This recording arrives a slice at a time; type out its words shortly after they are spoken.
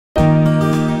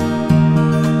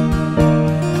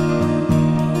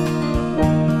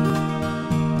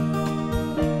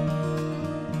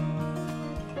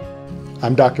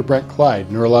I'm Dr. Brent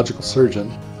Clyde, neurological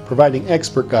surgeon, providing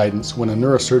expert guidance when a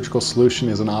neurosurgical solution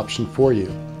is an option for you.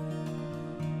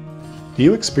 Do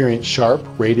you experience sharp,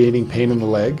 radiating pain in the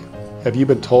leg? Have you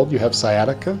been told you have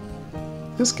sciatica?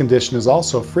 This condition is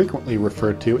also frequently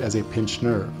referred to as a pinched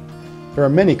nerve. There are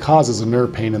many causes of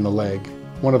nerve pain in the leg.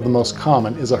 One of the most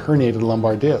common is a herniated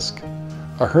lumbar disc.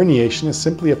 A herniation is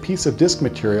simply a piece of disc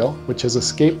material which has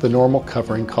escaped the normal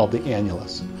covering called the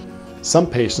annulus. Some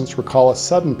patients recall a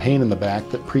sudden pain in the back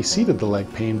that preceded the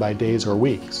leg pain by days or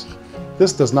weeks.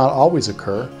 This does not always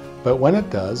occur, but when it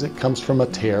does, it comes from a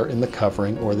tear in the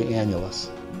covering or the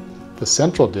annulus. The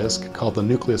central disc, called the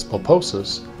nucleus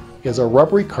pulposus, is a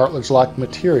rubbery cartilage-like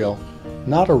material,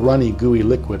 not a runny, gooey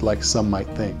liquid like some might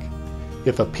think.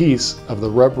 If a piece of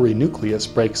the rubbery nucleus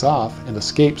breaks off and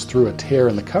escapes through a tear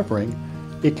in the covering,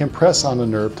 it can press on a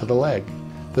nerve to the leg.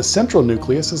 The central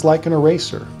nucleus is like an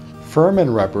eraser, firm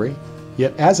and rubbery,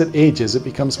 yet as it ages it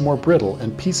becomes more brittle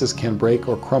and pieces can break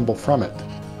or crumble from it.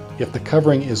 If the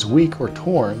covering is weak or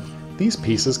torn, these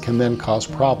pieces can then cause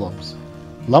problems.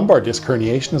 Lumbar disc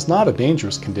herniation is not a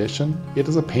dangerous condition, it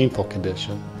is a painful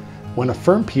condition. When a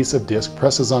firm piece of disc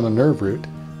presses on a nerve root,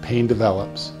 pain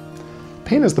develops.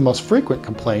 Pain is the most frequent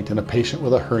complaint in a patient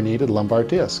with a herniated lumbar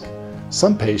disc.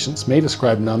 Some patients may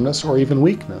describe numbness or even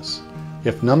weakness.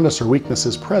 If numbness or weakness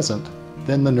is present,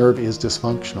 then the nerve is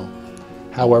dysfunctional.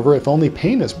 However, if only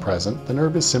pain is present, the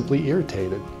nerve is simply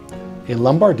irritated. A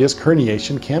lumbar disc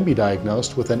herniation can be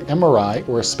diagnosed with an MRI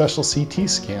or a special CT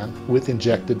scan with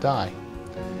injected dye.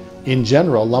 In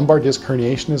general, lumbar disc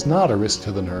herniation is not a risk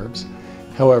to the nerves.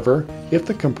 However, if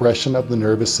the compression of the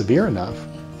nerve is severe enough,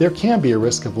 there can be a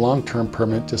risk of long-term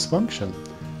permanent dysfunction.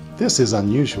 This is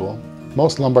unusual.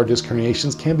 Most lumbar disc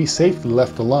herniations can be safely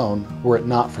left alone were it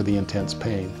not for the intense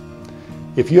pain.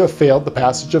 If you have failed the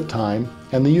passage of time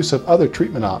and the use of other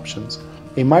treatment options,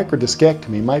 a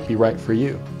microdiscectomy might be right for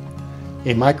you.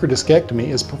 A microdiscectomy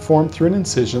is performed through an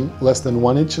incision less than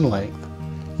 1 inch in length.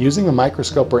 Using a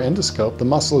microscope or endoscope, the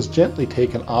muscle is gently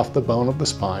taken off the bone of the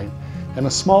spine and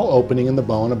a small opening in the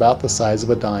bone about the size of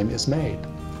a dime is made.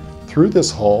 Through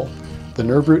this hole, the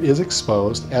nerve root is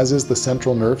exposed, as is the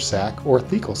central nerve sac or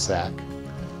thecal sac.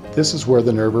 This is where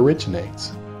the nerve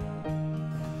originates.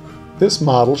 This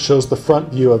model shows the front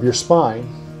view of your spine.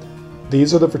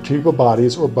 These are the vertebral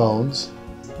bodies or bones.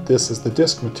 This is the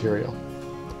disc material.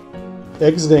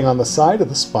 Exiting on the side of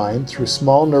the spine through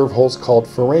small nerve holes called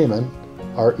foramen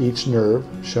are each nerve,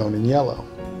 shown in yellow.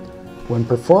 When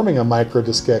performing a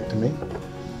microdiscectomy,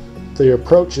 the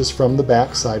approach is from the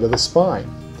back side of the spine.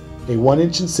 A 1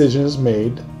 inch incision is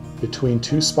made between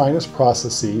two spinous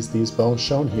processes, these bones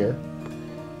shown here,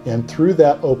 and through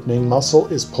that opening muscle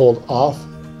is pulled off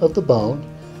of the bone,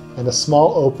 and a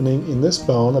small opening in this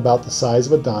bone about the size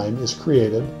of a dime is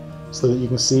created so that you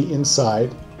can see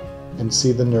inside and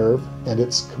see the nerve and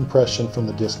its compression from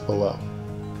the disc below.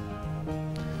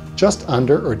 Just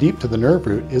under or deep to the nerve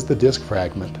root is the disc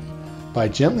fragment. By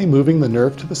gently moving the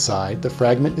nerve to the side, the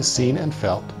fragment is seen and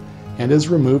felt and is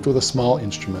removed with a small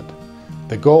instrument.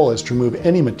 The goal is to remove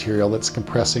any material that's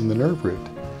compressing the nerve root.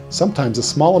 Sometimes a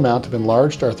small amount of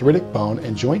enlarged arthritic bone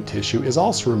and joint tissue is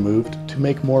also removed to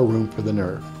make more room for the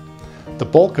nerve. The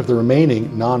bulk of the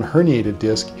remaining non-herniated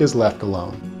disc is left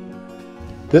alone.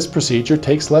 This procedure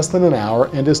takes less than an hour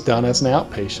and is done as an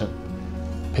outpatient.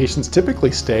 Patients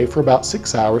typically stay for about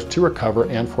 6 hours to recover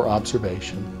and for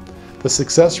observation. The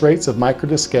success rates of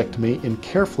microdiscectomy in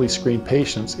carefully screened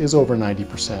patients is over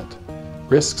 90%.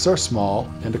 Risks are small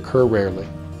and occur rarely.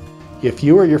 If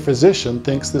you or your physician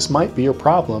thinks this might be your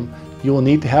problem, you will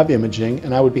need to have imaging,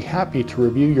 and I would be happy to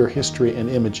review your history and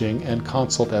imaging and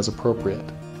consult as appropriate.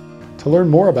 To learn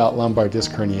more about lumbar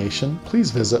disc herniation, please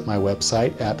visit my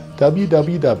website at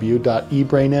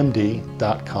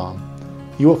www.eBrainMD.com.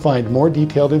 You will find more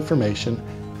detailed information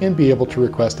and be able to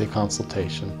request a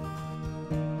consultation.